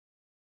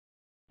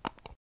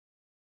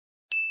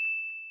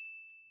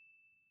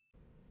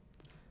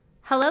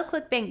Hello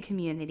ClickBank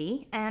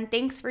community, and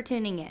thanks for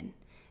tuning in.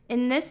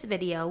 In this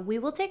video, we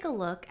will take a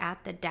look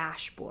at the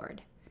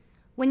dashboard.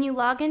 When you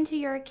log into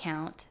your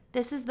account,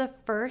 this is the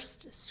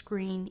first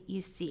screen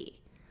you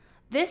see.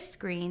 This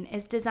screen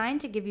is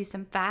designed to give you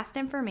some fast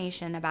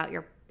information about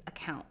your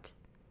account.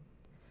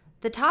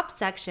 The top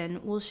section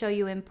will show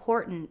you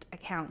important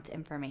account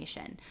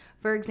information.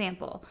 For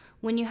example,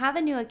 when you have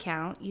a new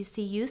account, you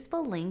see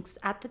useful links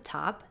at the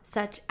top,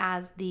 such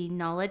as the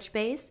knowledge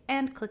base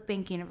and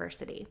ClickBank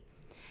University.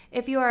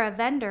 If you are a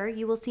vendor,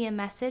 you will see a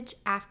message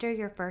after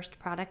your first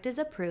product is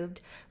approved,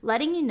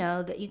 letting you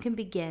know that you can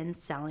begin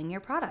selling your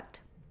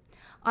product.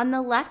 On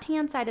the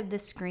left-hand side of the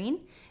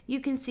screen, you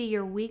can see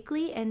your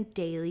weekly and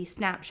daily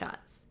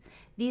snapshots.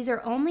 These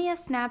are only a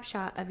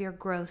snapshot of your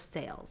gross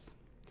sales.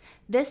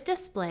 This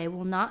display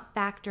will not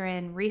factor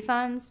in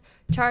refunds,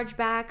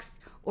 chargebacks,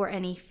 or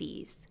any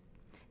fees.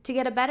 To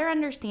get a better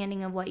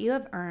understanding of what you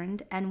have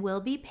earned and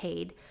will be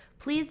paid,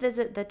 please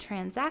visit the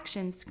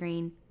Transactions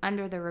screen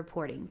under the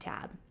Reporting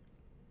tab.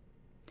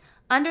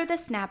 Under the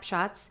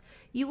snapshots,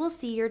 you will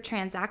see your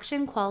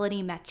transaction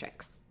quality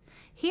metrics.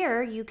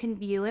 Here, you can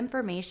view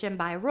information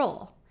by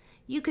role.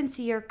 You can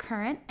see your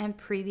current and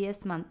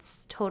previous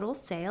month's total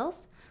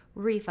sales,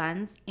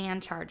 refunds,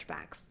 and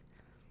chargebacks.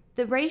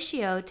 The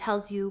ratio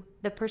tells you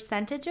the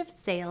percentage of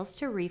sales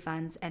to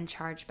refunds and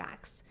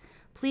chargebacks.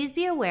 Please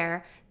be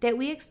aware that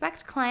we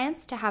expect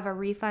clients to have a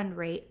refund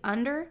rate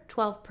under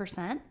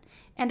 12%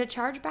 and a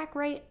chargeback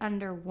rate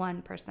under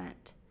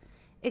 1%.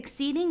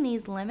 Exceeding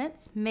these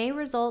limits may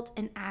result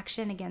in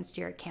action against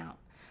your account.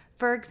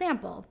 For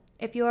example,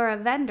 if you are a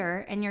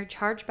vendor and your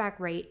chargeback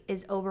rate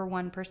is over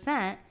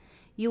 1%,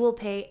 you will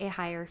pay a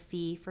higher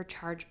fee for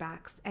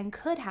chargebacks and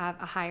could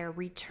have a higher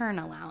return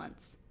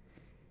allowance.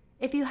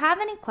 If you have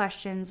any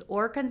questions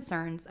or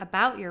concerns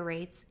about your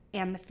rates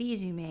and the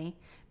fees you may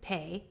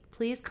pay,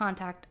 please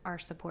contact our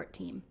support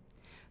team.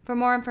 For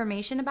more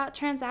information about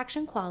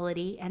transaction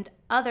quality and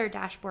other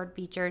dashboard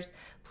features,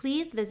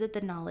 please visit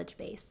the knowledge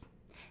base.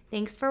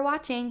 Thanks for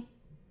watching.